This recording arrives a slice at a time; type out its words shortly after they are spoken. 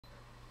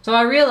So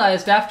I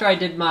realized after I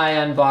did my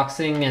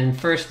unboxing and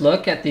first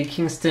look at the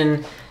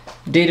Kingston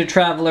Data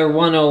Traveler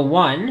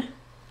 101,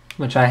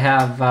 which I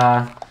have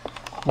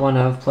one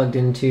of plugged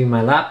into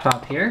my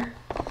laptop here,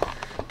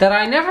 that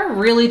I never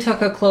really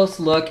took a close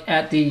look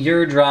at the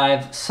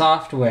UrDrive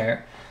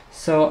software.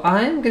 So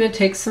I'm going to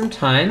take some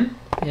time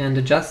and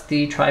adjust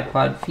the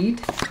tripod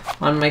feet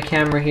on my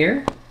camera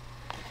here.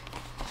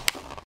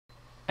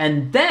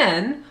 And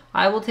then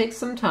I will take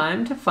some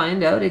time to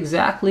find out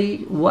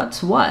exactly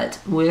what's what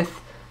with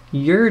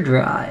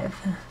UrDrive.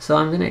 So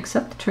I'm going to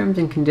accept the terms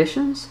and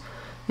conditions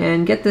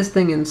and get this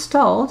thing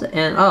installed.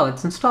 And oh,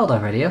 it's installed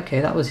already.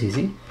 Okay, that was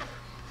easy.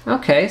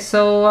 Okay,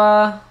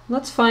 so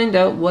let's find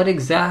out what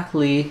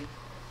exactly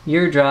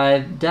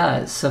UrDrive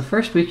does. So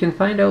first we can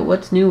find out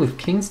what's new with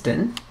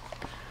Kingston.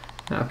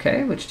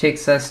 Okay, which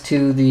takes us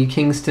to the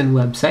Kingston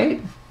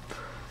website.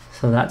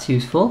 So that's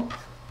useful.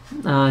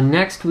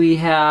 Next we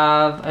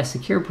have a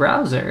secure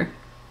browser.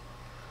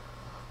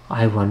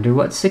 I wonder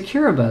what's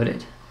secure about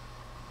it.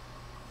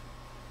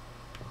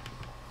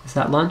 Is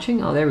that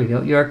launching? Oh, there we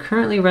go. You are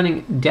currently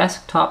running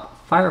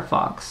desktop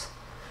Firefox.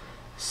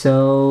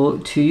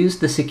 So to use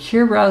the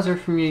secure browser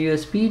from your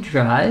USB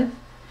drive,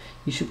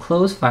 you should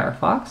close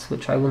Firefox,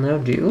 which I will now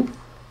do,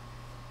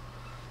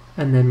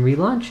 and then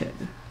relaunch it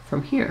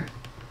from here.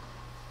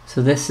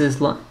 So this is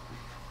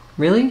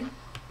really?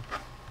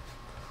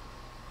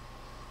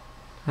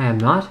 I am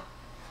not.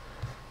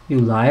 You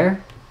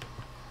liar.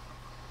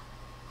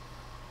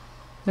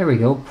 There we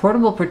go.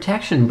 Portable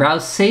protection.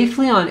 Browse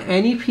safely on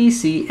any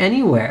PC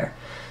anywhere.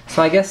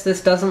 So I guess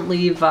this doesn't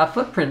leave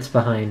footprints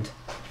behind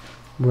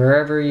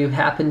wherever you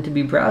happen to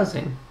be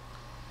browsing.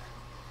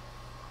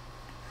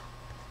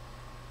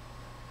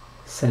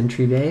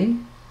 Sentry Bay.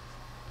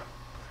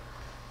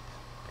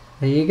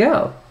 There you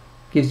go.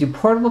 Gives you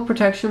portable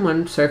protection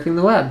when surfing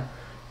the web.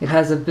 It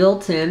has a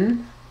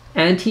built-in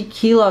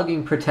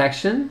anti-keylogging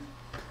protection.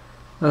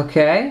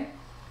 Okay.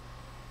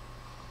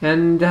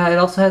 And it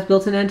also has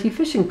built-in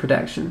anti-phishing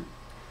protection.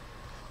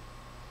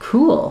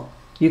 Cool.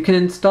 You can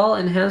install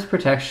enhanced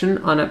protection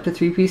on up to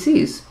 3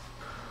 PCs.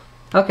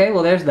 Okay,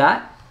 well there's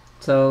that.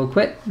 So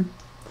quit.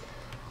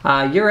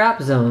 Your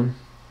app zone.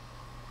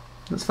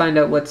 Let's find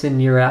out what's in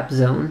your app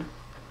zone.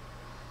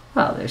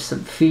 Oh, there's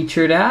some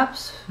featured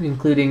apps,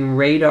 including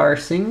Radar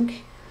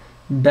Sync,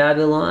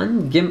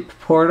 Babylon, GIMP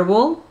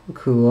Portable,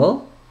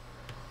 cool.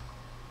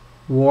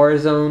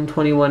 Warzone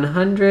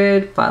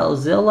 2100,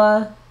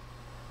 FileZilla,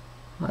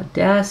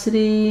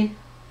 Audacity,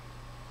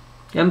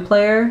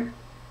 MPlayer,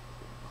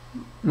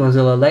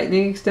 Mozilla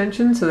Lightning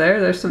extension. So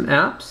there's some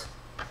apps.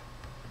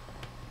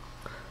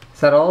 Is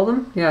that all of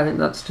them? Yeah, I think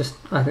that's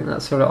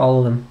sort of all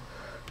of them.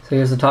 So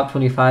here's the top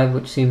 25,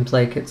 which seems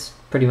like it's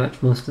pretty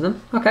much most of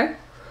them. Okay.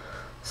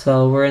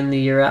 So we're in the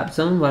Your App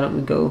Zone. Why don't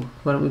we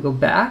go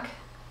back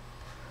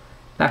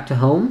to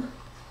home?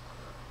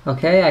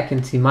 Okay, I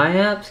can see my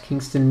apps,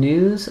 Kingston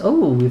News.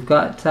 Oh, we've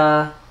got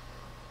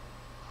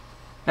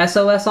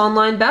SOS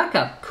Online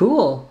Backup.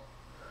 Cool.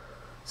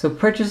 So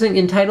purchasing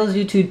entitles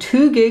you to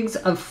 2 gigs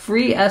of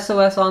free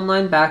SOS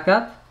Online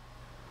Backup.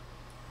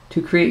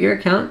 To create your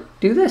account,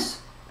 do this.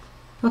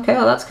 Okay,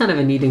 well that's kind of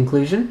a neat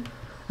inclusion.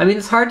 I mean,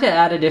 it's hard to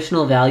add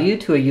additional value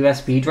to a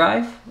USB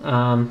drive.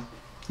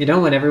 You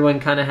know, when everyone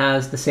kind of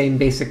has the same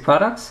basic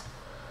products.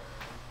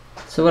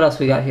 So what else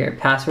we got here?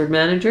 Password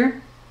Manager.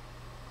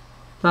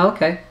 Oh,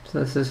 okay. So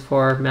this is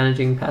for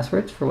managing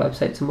passwords for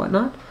websites and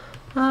whatnot.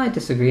 I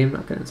disagree. I'm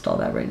not going to install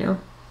that right now.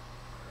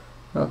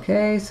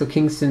 Okay, so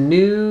Kingston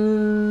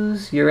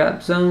News, Your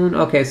App Zone.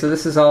 Okay, so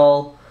this is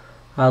all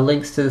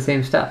links to the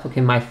same stuff.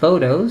 Okay, my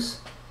photos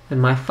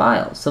and my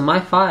files. So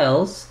my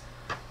files,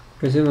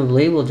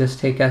 presumably, will just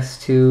take us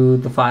to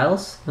the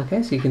files.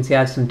 Okay, so you can see I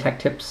have some tech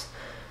tips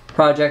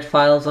project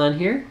files on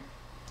here.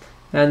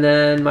 And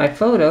then my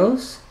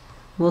photos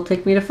will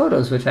take me to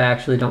photos, which I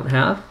actually don't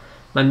have.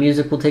 My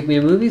music will take me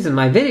to movies, and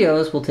my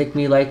videos will take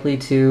me likely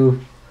to...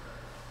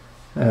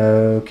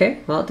 Okay,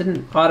 well it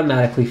didn't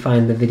automatically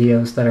find the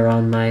videos that are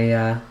on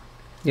my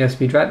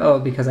USB drive. Oh,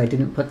 because I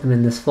didn't put them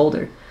in this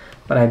folder.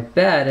 But I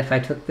bet if I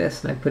took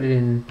this and I put it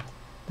in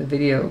the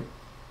video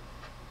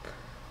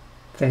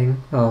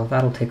thing, oh,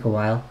 that'll take a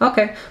while.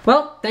 Okay,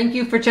 well, thank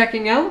you for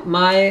checking out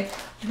my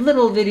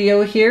little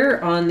video here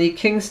on the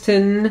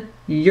Kingston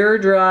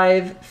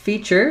UrDrive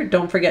feature.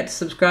 Don't forget to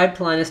subscribe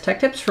to Linus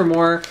Tech Tips for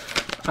more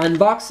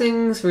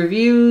unboxings,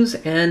 reviews,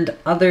 and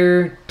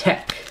other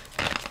tech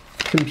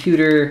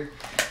computer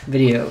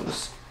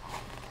videos.